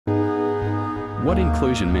What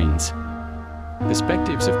inclusion means.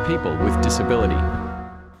 Perspectives of people with disability.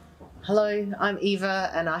 Hello, I'm Eva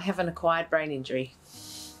and I have an acquired brain injury.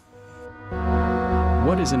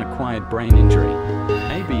 What is an acquired brain injury?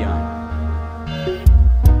 ABI.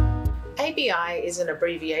 ABI is an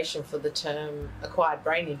abbreviation for the term acquired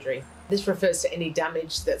brain injury. This refers to any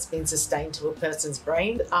damage that's been sustained to a person's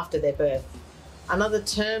brain after their birth. Another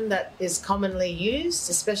term that is commonly used,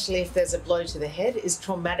 especially if there's a blow to the head, is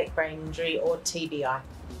traumatic brain injury or TBI.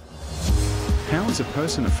 How is a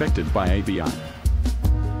person affected by ABI?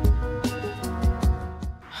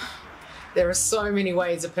 There are so many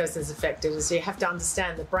ways a person is affected, as you have to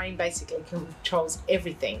understand the brain basically controls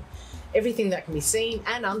everything that can be seen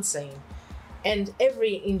and unseen. And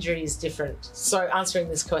every injury is different. So answering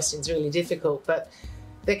this question is really difficult, but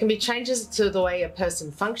there can be changes to the way a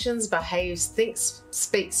person functions, behaves, thinks,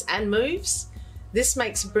 speaks, and moves. This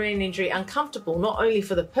makes a brain injury uncomfortable, not only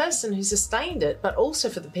for the person who sustained it, but also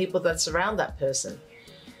for the people that surround that person.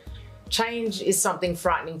 Change is something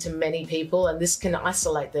frightening to many people, and this can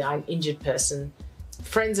isolate the injured person.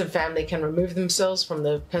 Friends and family can remove themselves from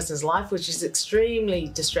the person's life, which is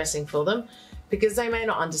extremely distressing for them because they may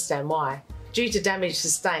not understand why. Due to damage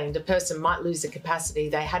sustained, a person might lose the capacity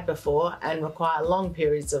they had before and require long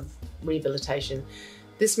periods of rehabilitation.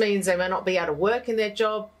 This means they may not be able to work in their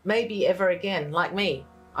job, maybe ever again, like me.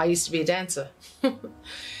 I used to be a dancer.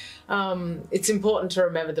 It's important to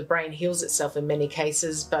remember the brain heals itself in many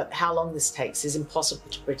cases, but how long this takes is impossible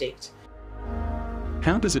to predict.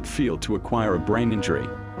 How does it feel to acquire a brain injury?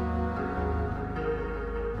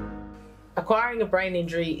 Acquiring a brain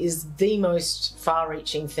injury is the most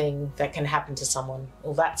far-reaching thing that can happen to someone.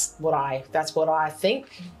 Well, that's what I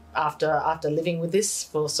think after living with this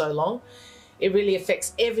for so long. It really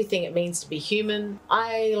affects everything it means to be human.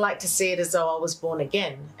 I like to see it as though I was born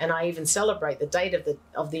again, and I even celebrate the date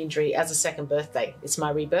of the injury as a second birthday. It's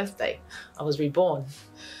my rebirth day. I was reborn.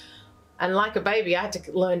 And like a baby, I had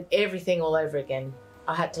to learn everything all over again.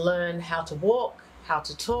 I had to learn how to walk, how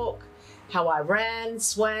to talk, how I ran,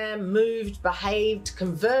 swam, moved, behaved,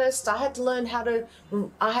 conversed. I had to learn how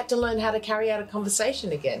to carry out a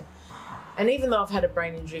conversation again. And even though I've had a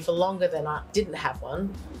brain injury for longer than I didn't have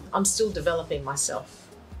one, I'm still developing myself.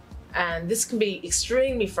 And this can be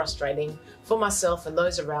extremely frustrating for myself and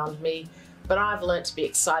those around me, but I've learned to be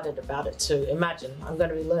excited about it too. Imagine, I'm going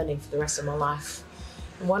to be learning for the rest of my life.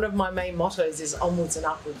 And one of my main mottos is onwards and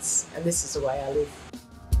upwards, and this is the way I live.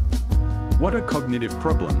 What are cognitive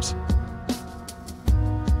problems?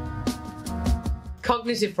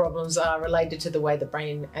 Cognitive problems are related to the way the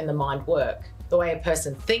brain and the mind work. The way a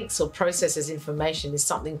person thinks or processes information is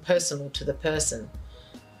something personal to the person.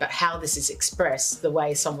 But how this is expressed, the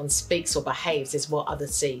way someone speaks or behaves, is what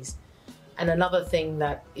others see. And another thing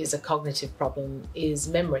that is a cognitive problem is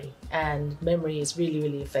memory. And memory is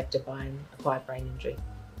really affected by an acquired brain injury.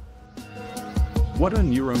 What are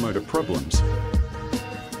neuromotor problems?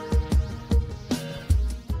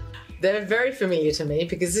 They're very familiar to me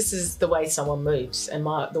because this is the way someone moves, and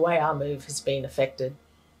the way I move has been affected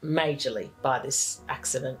majorly by this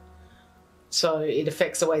accident. So it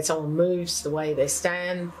affects the way someone moves, the way they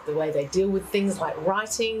stand, the way they deal with things like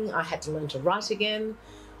writing. I had to learn to write again,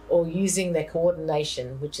 or using their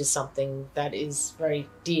coordination, which is something that is very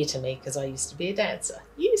dear to me because I used to be a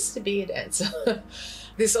dancer.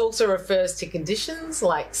 This also refers to conditions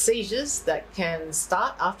like seizures that can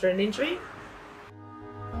start after an injury.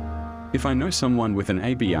 If I know someone with an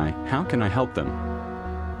ABI, how can I help them?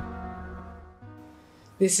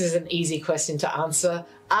 This is an easy question to answer.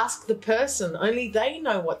 Ask the person. Only they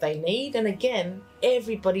know what they need. And again,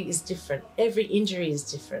 everybody is different. Every injury is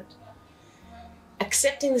different.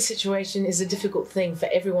 Accepting the situation is a difficult thing for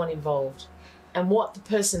everyone involved. And what the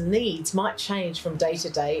person needs might change from day to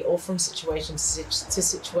day or from situation to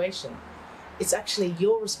situation. It's actually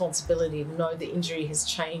your responsibility to know the injury has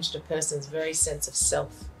changed a person's very sense of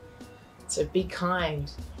self. So be kind,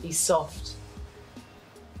 be soft.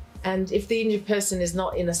 And if the injured person is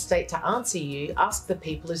not in a state to answer you, ask the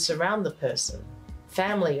people who surround the person,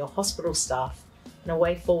 family or hospital staff, and a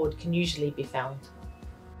way forward can usually be found.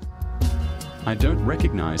 I don't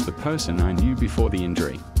recognize the person I knew before the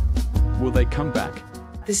injury. Will they come back?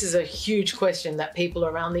 This is a huge question that people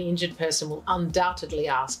around the injured person will undoubtedly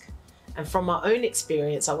ask. And from my own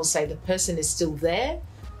experience, I will say the person is still there,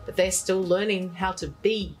 but they're still learning how to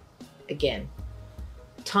be again.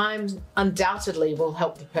 Time undoubtedly will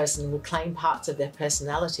help the person reclaim parts of their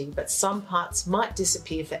personality, but some parts might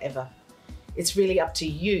disappear forever. It's really up to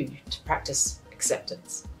you to practice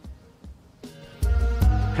acceptance.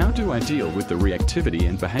 How do I deal with the reactivity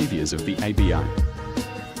and behaviours of the ABI?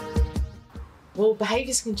 Well,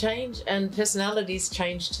 behaviours can change and personalities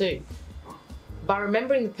change too. By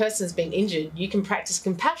remembering the person's been injured, you can practice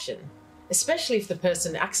compassion, especially if the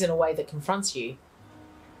person acts in a way that confronts you.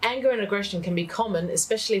 Anger and aggression can be common,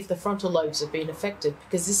 especially if the frontal lobes have been affected,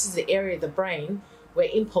 because this is the area of the brain where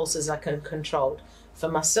impulses are controlled. For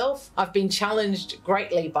myself, I've been challenged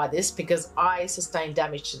greatly by this because I sustained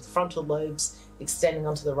damage to the frontal lobes extending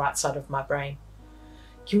onto the right side of my brain.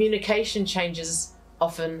 Communication changes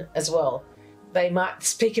often as well. They might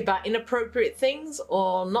speak about inappropriate things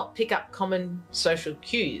or not pick up common social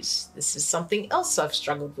cues. This is something else I've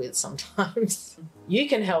struggled with sometimes. You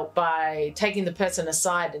can help by taking the person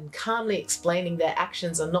aside and calmly explaining their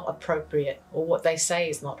actions are not appropriate or what they say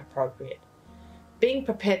is not appropriate. Being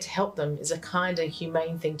prepared to help them is a kind and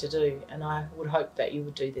humane thing to do, and I would hope that you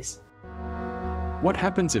would do this. What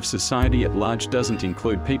happens if society at large doesn't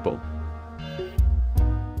include people?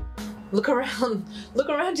 Look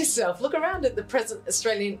around yourself, look around at the present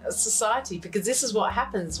Australian society, because this is what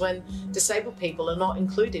happens when disabled people are not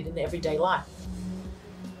included in everyday life.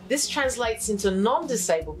 This translates into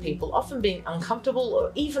non-disabled people often being uncomfortable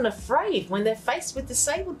or even afraid when they're faced with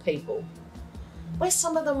disabled people. We're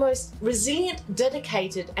some of the most resilient,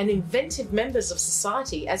 dedicated and inventive members of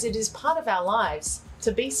society, as it is part of our lives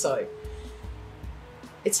to be so.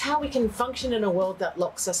 It's how we can function in a world that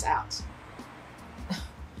locks us out.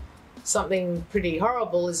 Something pretty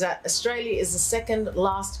horrible is that Australia is the second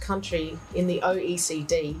last country in the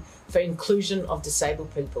OECD for inclusion of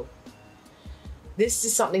disabled people. This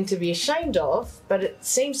is something to be ashamed of, but it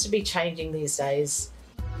seems to be changing these days.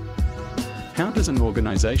 How does an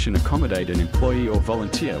organisation accommodate an employee or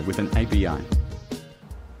volunteer with an ABI?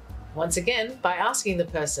 Once again, by asking the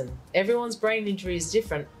person. Everyone's brain injury is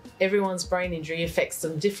different. Everyone's brain injury affects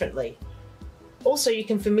them differently. Also, you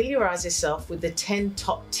can familiarise yourself with the 10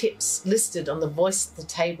 top tips listed on the Voice at the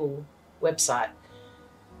Table website.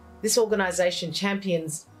 This organisation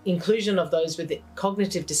champions inclusion of those with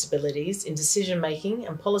cognitive disabilities in decision-making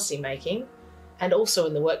and policy-making, and also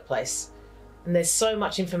in the workplace. And there's so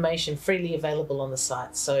much information freely available on the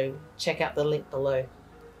site, so check out the link below.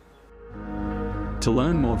 To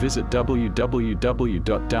learn more, visit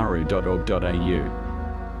www.daru.org.au.